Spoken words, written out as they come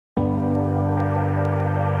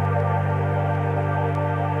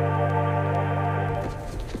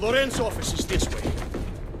Loren's office is this way.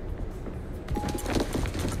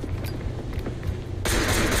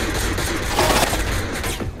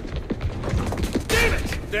 Damn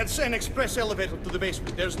it! That's an express elevator to the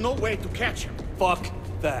basement. There's no way to catch him. Fuck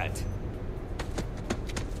that.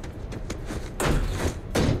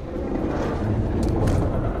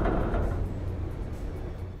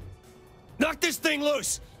 Knock this thing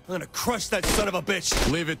loose! I'm gonna crush that son of a bitch!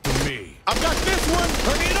 Leave it to me. I've got this one!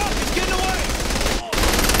 Hurry it up! He's getting away!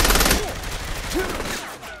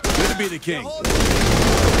 Good to be the king.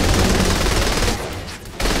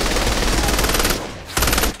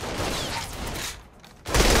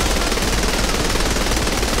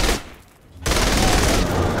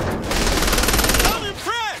 I'm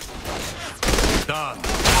impressed! Done.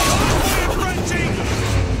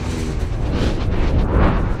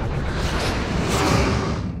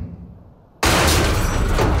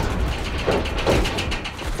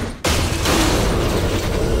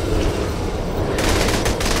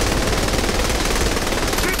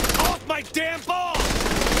 Damn ball!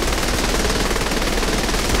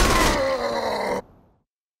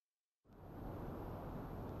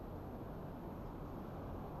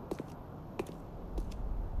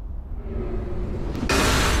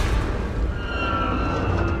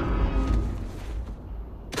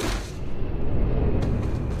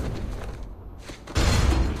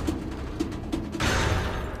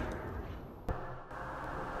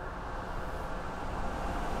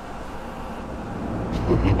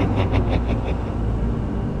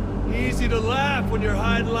 Easy to laugh when you're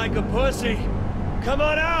hiding like a pussy. Come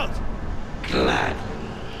on out! Glad.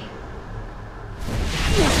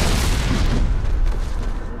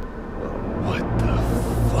 What the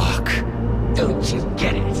fuck? Don't you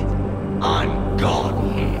get it? I'm God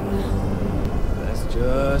here. That's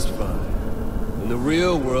just fine. In the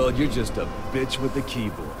real world, you're just a bitch with the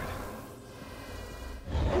keyboard.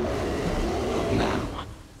 Now,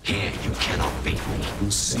 here you cannot beat me.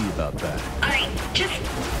 We'll see about that. Alright, just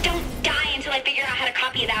don't die until I figure out how to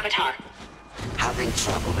copy his avatar. Having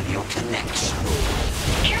trouble with your connection.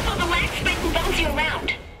 Careful, the lag spike will bounce you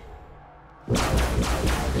around.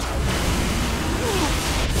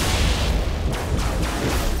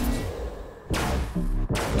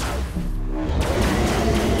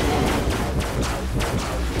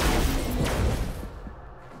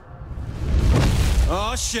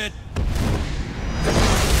 Oh shit!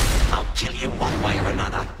 I'll kill you one way or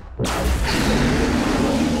another.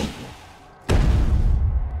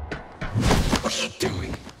 What are you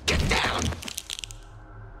doing? Get down!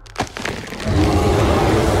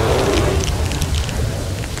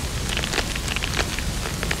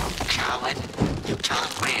 Oh, coward! You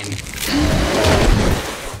can't win!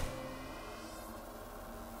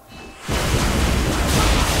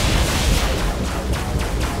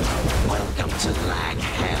 Welcome to lag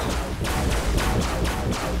hell.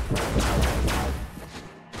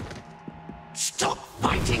 Stop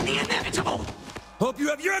fighting the inevitable! Hope you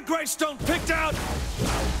have your gravestone picked out!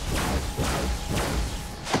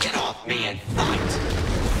 Get off me and fight!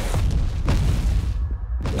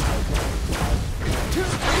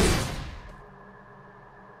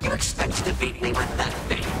 You expected to beat me with that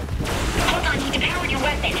thing? Hold on, he depowered your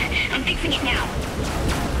weapon. I'm fixing it now.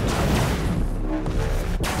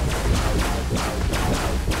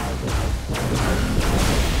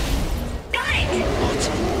 Got it! What?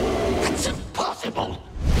 That's impossible!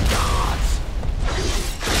 Gods!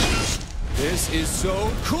 This is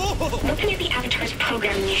so cool! Looking at the avatar's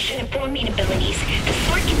programming, you should have born-made abilities. The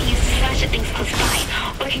sword can be used to slash at things close by,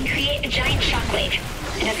 or it can create a giant shockwave.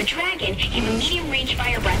 And as a dragon, you have a medium-range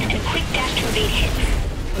fire breath and a quick dash to evade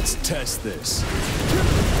hits. Let's test this.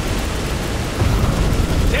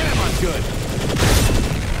 Damn, I'm good!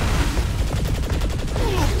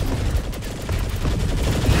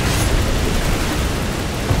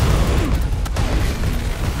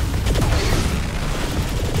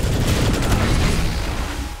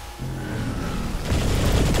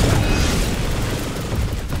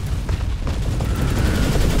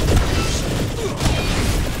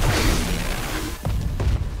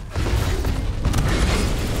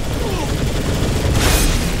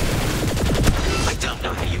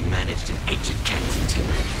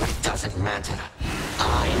 matter.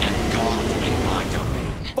 I am God in my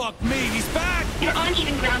domain. Fuck me, he's back! You're on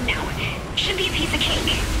even ground now. Should be a piece of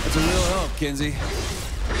cake. That's a real help, Kinsey.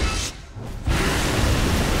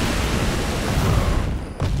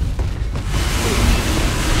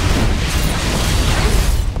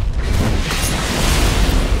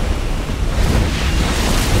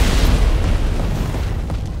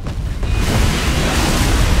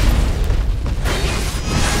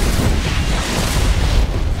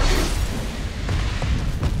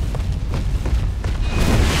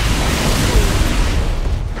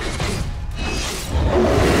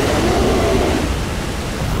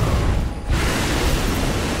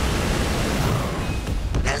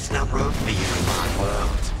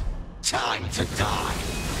 to die.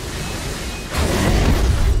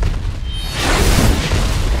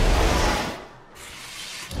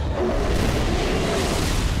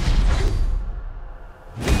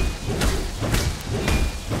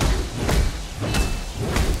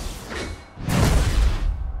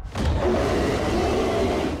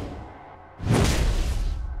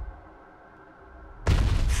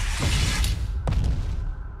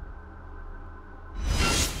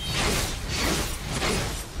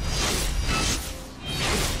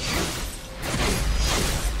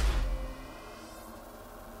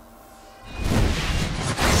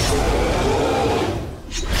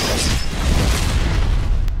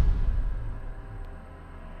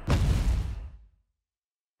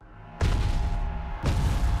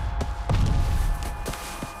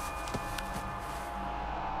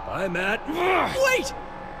 Hi, Matt. Wait!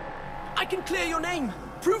 I can clear your name.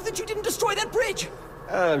 Prove that you didn't destroy that bridge.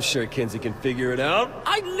 I'm sure Kinsey can figure it out.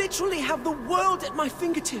 I literally have the world at my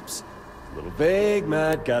fingertips. A little vague,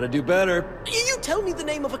 Matt. Gotta do better. You tell me the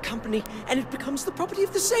name of a company, and it becomes the property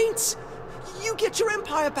of the Saints. You get your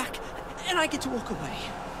empire back, and I get to walk away.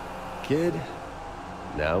 Kid,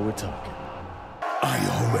 now we're talking. I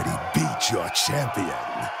already beat your champion.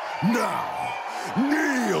 Now,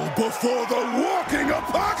 kneel before the walking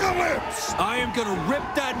apocalypse! I am gonna rip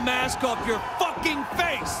that mask off your fucking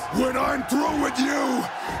face! When I'm through with you,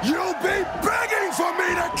 you'll be begging for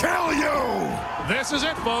me to kill you! This is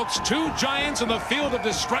it, folks. Two giants in the field of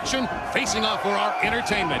destruction facing off for our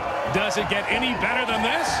entertainment. Does it get any better than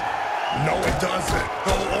this? No, it doesn't.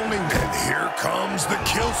 Oh, only... And here comes the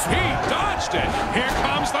kill switch. He dodged it. Here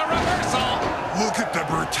comes the reversal. Look at the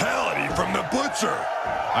brutality from the Butcher.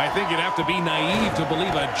 I think you'd have to be naive to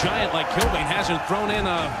believe a giant like Killbane hasn't thrown in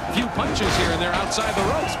a few punches here and there outside the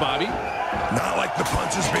ropes, Bobby. Not like the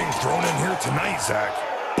punches being thrown in here tonight, Zach.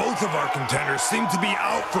 Both of our contenders seem to be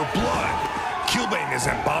out for blood. Killbane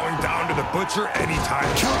isn't bowing down to the Butcher anytime.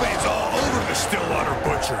 Killbane's all over the Stillwater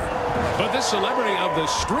Butcher. But this celebrity of the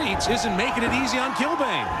streets isn't making it easy on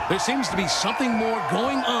Killbane. There seems to be something more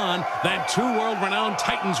going on than two world-renowned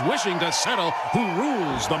titans wishing to settle who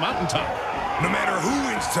rules the mountaintop. No matter who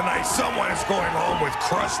wins tonight, someone is going home with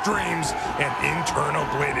crushed dreams and internal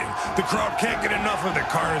bleeding. The crowd can't get enough of the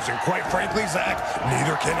carnage, and quite frankly, Zach,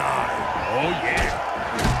 neither can I. Oh, yeah.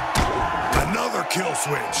 Another kill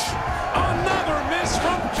switch. Another miss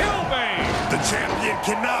from Killbane. The champion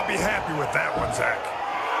cannot be happy with that one, Zach.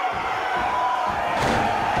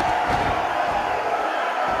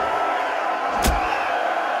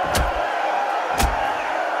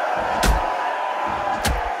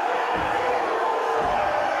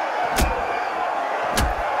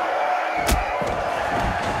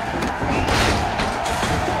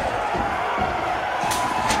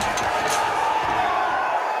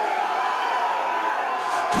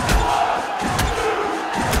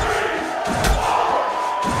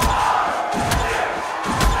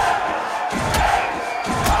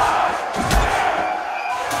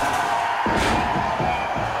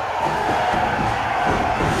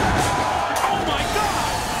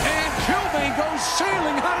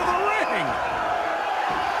 Sailing out of the ring!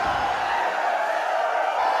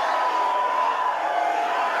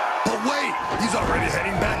 But wait, he's already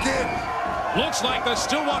heading back in. Looks like the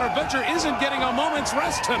Stillwater Butcher isn't getting a moment's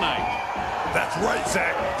rest tonight. That's right,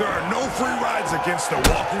 Zach. There are no free rides against the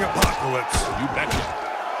walking apocalypse. You betcha.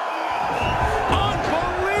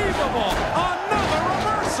 Unbelievable! Another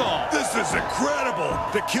reversal! This is incredible.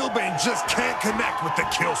 The Killbane just can't connect with the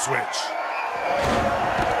kill switch.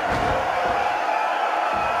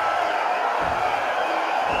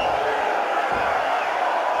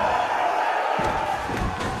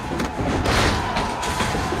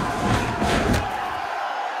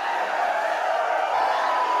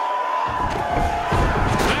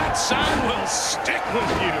 Sound will stick with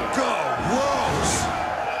you. Go, Rose!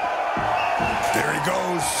 There he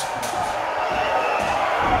goes.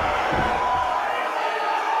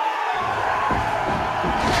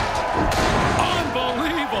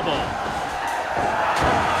 Unbelievable.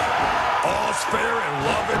 All's fair in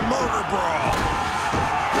love and murder brawl.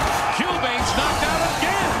 Killbane's knocked out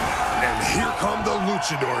again. And here come the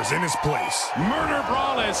luchadors in his place. Murder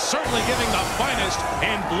Brawl is certainly giving the finest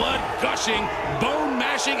in blood-gushing,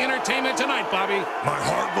 bone-mashing entertainment tonight, Bobby. My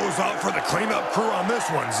heart goes out for the cleanup crew on this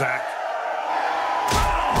one, Zach.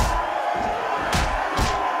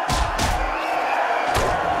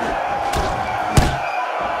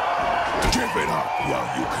 Give it up while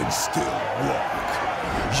you can still walk.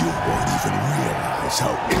 You won't even realize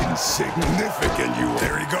how insignificant you are.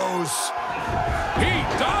 There he goes. He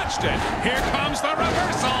dodged it. Here comes the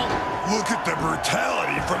reversal. Look at the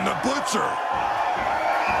brutality from the Butcher.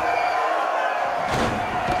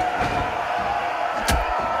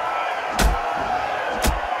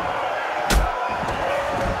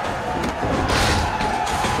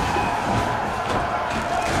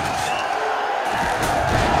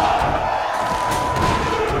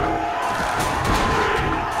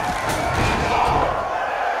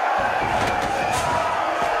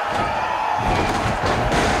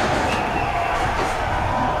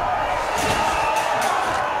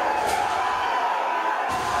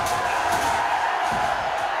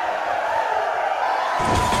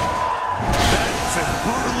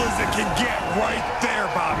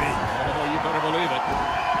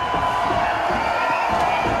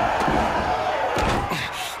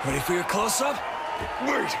 for your close-up?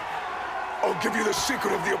 Wait! I'll give you the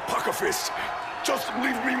secret of the Apocalypse. Just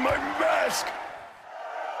leave me my mask!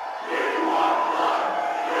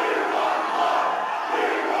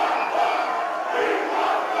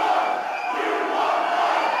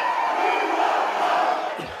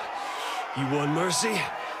 You want mercy?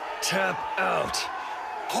 Tap out.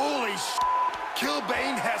 Holy sh**!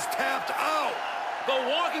 Killbane has tapped out! The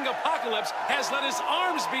walking apocalypse has let his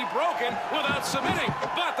arms be broken without submitting,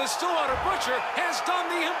 but the Stillwater Butcher has done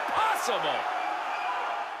the impossible.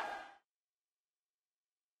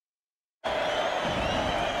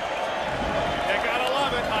 You gotta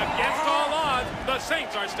love it. Against all odds, the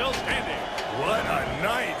Saints are still standing. What a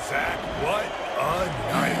night, Zach! What a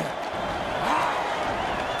night!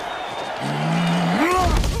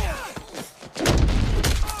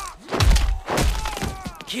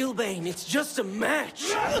 Killbane, it's just a match.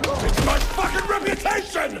 It's my fucking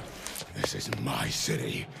reputation! This is my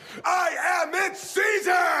city. I am its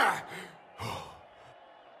Caesar!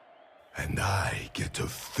 And I get to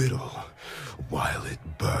fiddle while it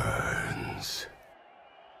burns.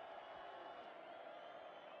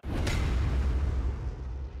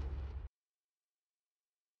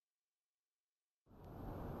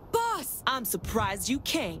 Boss! I'm surprised you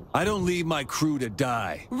came. I don't leave my crew to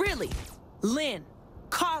die. Really? Lynn,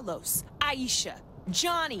 Carlos, Aisha,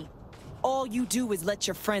 Johnny. All you do is let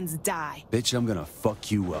your friends die. Bitch, I'm gonna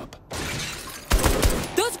fuck you up.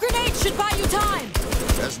 Those grenades should buy you time!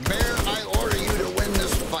 As mayor, I order you to win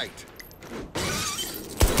this fight.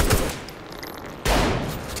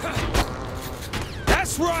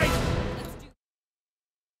 That's right!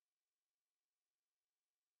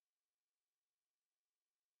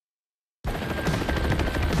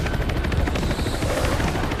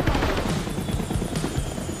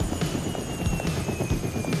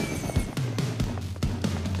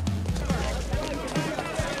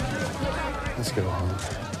 Let's go home.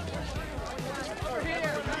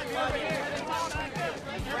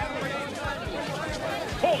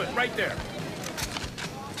 Hold it right there.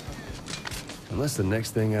 Unless the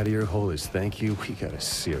next thing out of your hole is thank you, we got a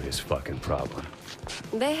serious fucking problem.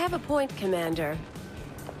 They have a point, Commander.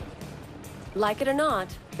 Like it or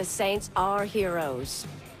not, the Saints are heroes.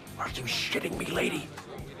 Are you shitting me, lady?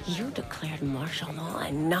 You declared martial law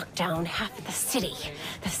and knocked down half of the city.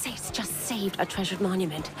 The Saints just saved a treasured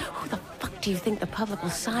monument. Who the fuck do you think the public will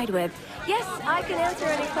side with? Yes, I can answer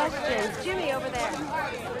any questions. Jimmy over there.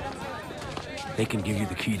 They can give you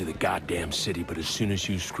the key to the goddamn city, but as soon as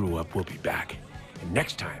you screw up, we'll be back. And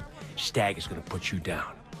next time, Stag is gonna put you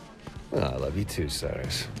down. Oh, I love you too,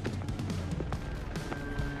 Cyrus.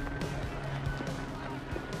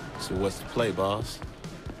 So what's the play, boss?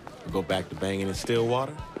 We go back to banging in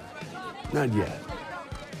Stillwater? Not yet.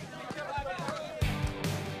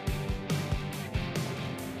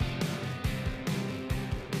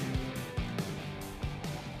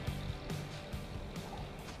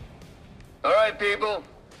 All right, people.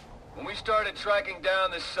 When we started tracking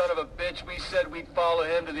down this son of a bitch, we said we'd follow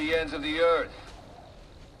him to the ends of the earth.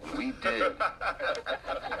 And we did.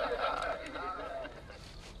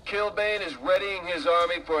 Killbane is readying his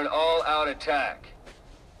army for an all-out attack.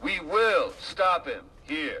 We will stop him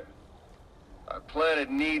here. Our planet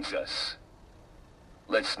needs us.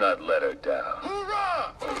 Let's not let her down.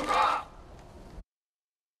 Hoorah! Hoorah!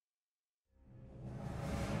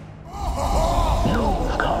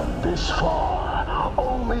 You've come this far,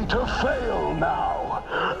 only to fail now.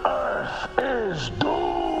 Earth is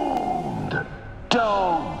doomed.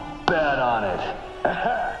 Don't bet on it.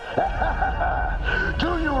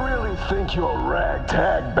 Do you really think your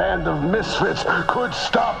ragtag band of misfits could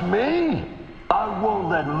stop me? I won't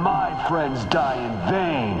let my friends die in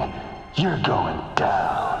vain. You're going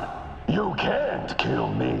down. You can't kill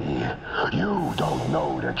me. You don't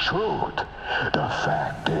know the truth. The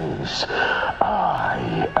fact is,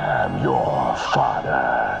 I am your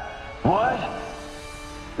father. What?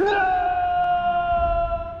 No!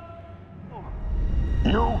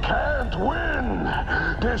 You can't win!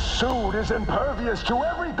 This suit is impervious to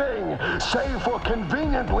everything, save for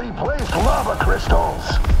conveniently placed lava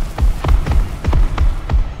crystals.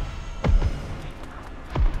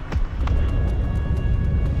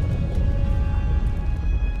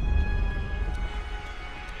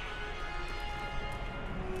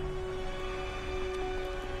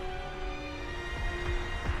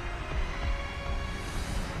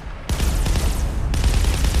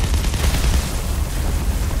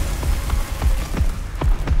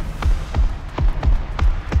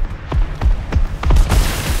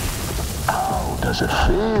 Does it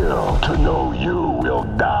feel to know you will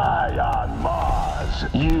die on Mars?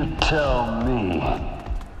 You tell me.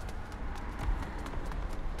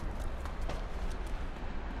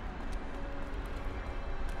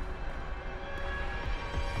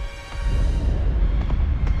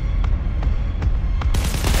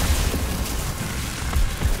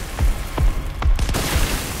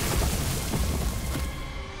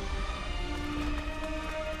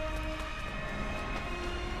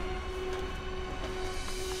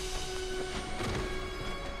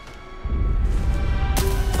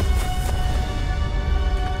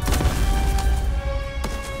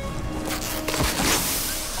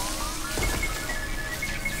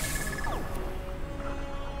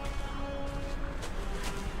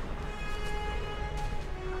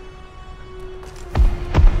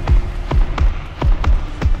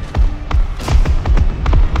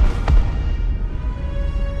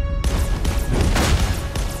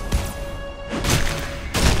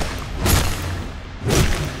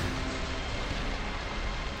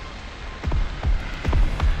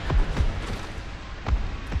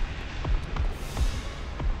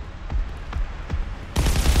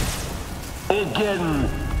 you getting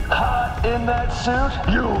hot in that suit?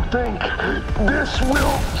 You think this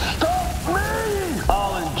will stop me?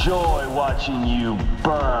 I'll enjoy watching you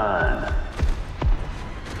burn.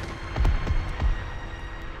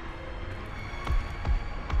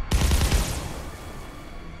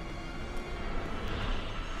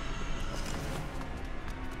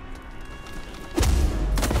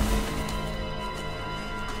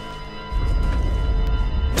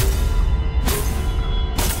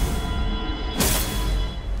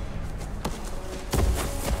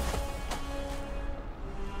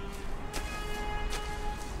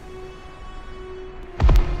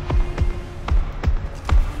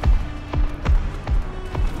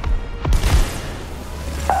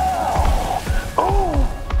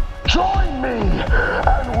 Join me,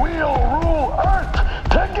 and we'll rule Earth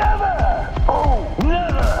together! Oh,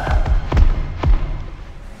 never!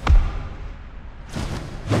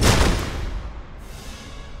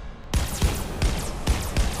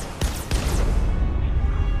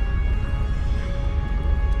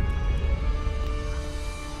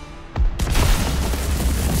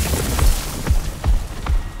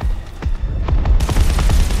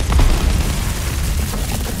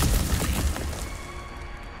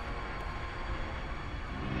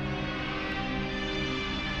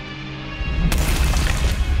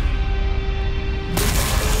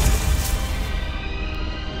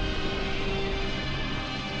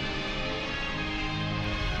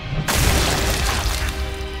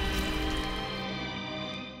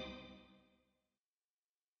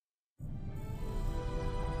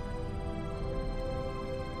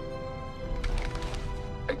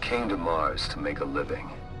 I came to Mars to make a living,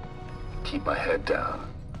 keep my head down,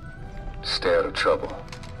 stay out of trouble.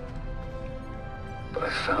 But I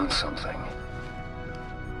found something.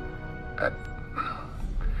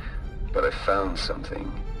 But I found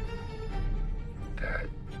something that...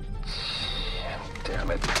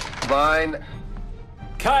 Damn it. Vine!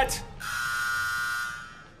 Cut!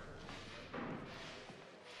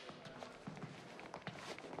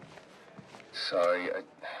 Sorry,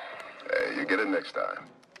 you get it next time.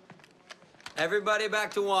 Everybody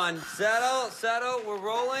back to one. Settle, we're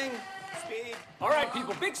rolling. Speed. All right,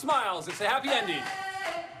 people, big smiles. It's a happy ending.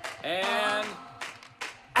 And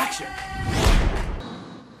action.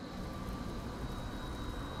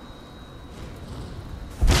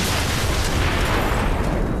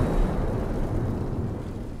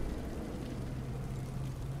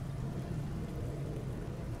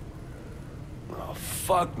 Oh,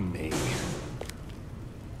 fuck me.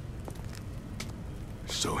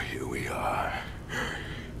 So here we are.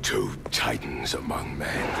 Two titans among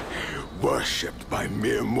men, worshipped by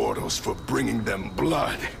mere mortals for bringing them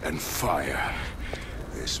blood and fire.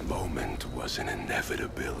 This moment was an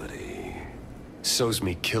inevitability. So's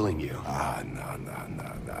me killing you.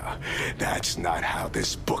 No. That's not how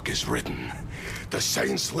this book is written. The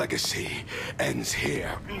Saint's legacy ends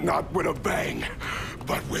here, not with a bang,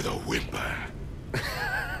 but with a whimper.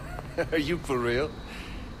 Are you for real?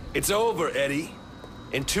 It's over, Eddie.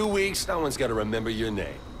 In 2 weeks, no one's gonna remember your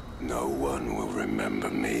name. No one will remember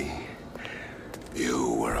me.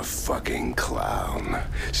 You were a fucking clown,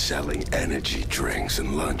 selling energy drinks and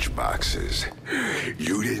lunchboxes.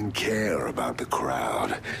 You didn't care about the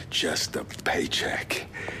crowd, just a paycheck.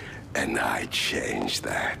 And I changed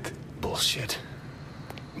that. Bullshit.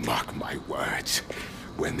 Mark my words.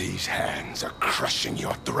 When these hands are crushing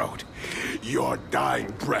your throat, your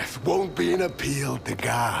dying breath won't be an appeal to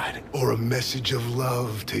God or a message of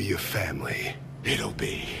love to your family. It'll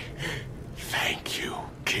be, thank you,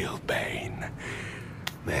 Killbane.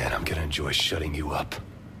 Man, I'm gonna enjoy shutting you up.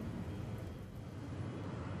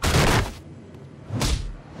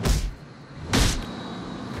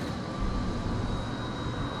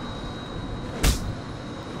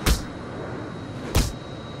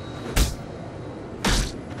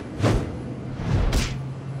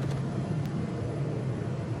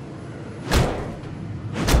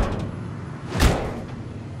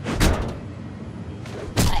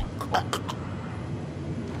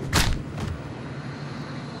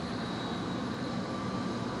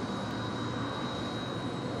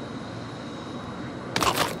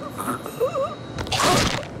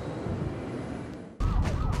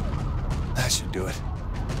 That should do it.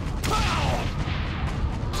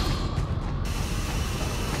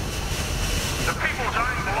 The people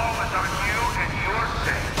dying below is on you and your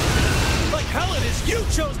state. Like hell it is, you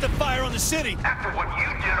chose to fire on the city! After what you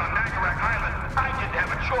did on Nagarak Island, I didn't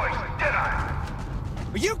have a choice, did I?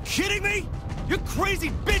 Are you kidding me? Your crazy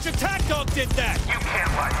bitch attack dog did that! You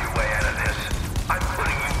can't lie your way out of this. I'm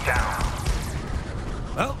putting you down.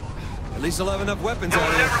 Well, at least I'll have enough weapons You'll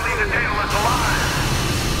out here. never leave the tailors alive.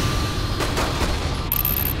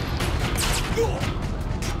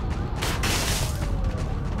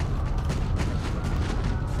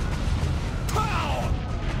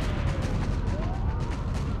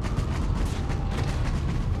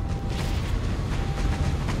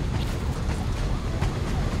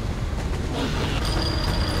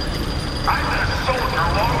 I've been a soldier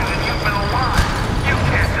longer than you've been alive. You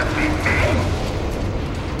can't defeat me.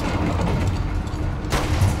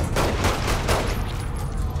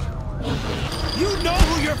 You know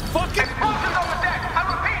who you're fucking... Explosions on the deck! I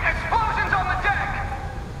repeat, explosions on the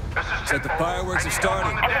deck! Said the fireworks are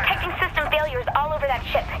starting. I'm detecting system failures all over that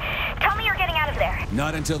ship. Tell me you're getting out of there.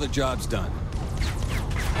 Not until the job's done.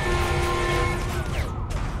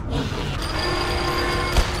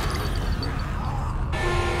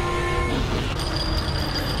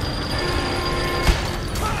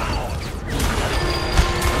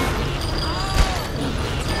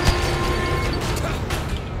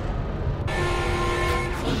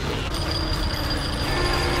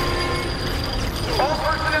 All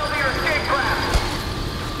personnel to your escape craft!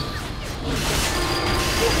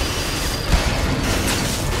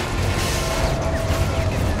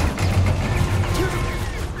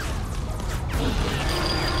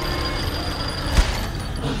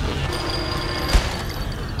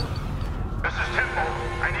 This is Temple.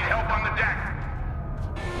 I need help on the deck.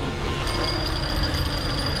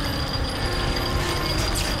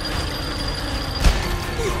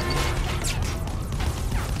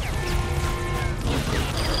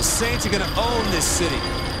 The Saints are gonna own this city.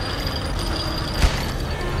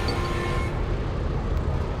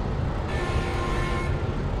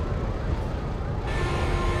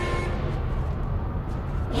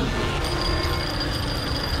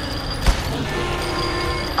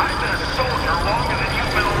 I've been a soldier longer than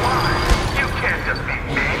you've been alive. You can't defeat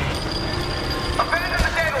me. Abandon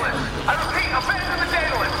the Daedalus! I repeat, abandon the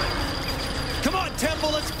Daedalus! Come on, Temple,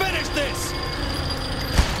 let's finish this!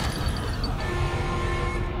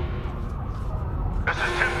 This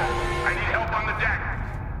is Temple. I need help on the deck.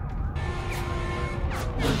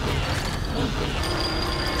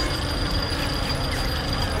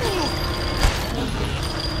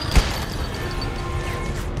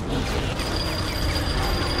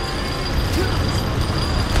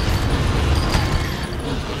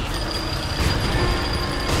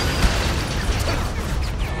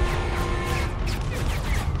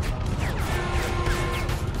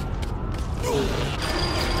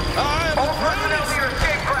 All personnel to your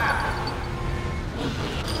escape craft!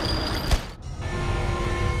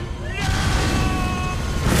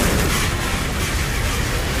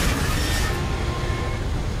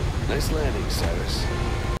 Nice landing, Cyrus.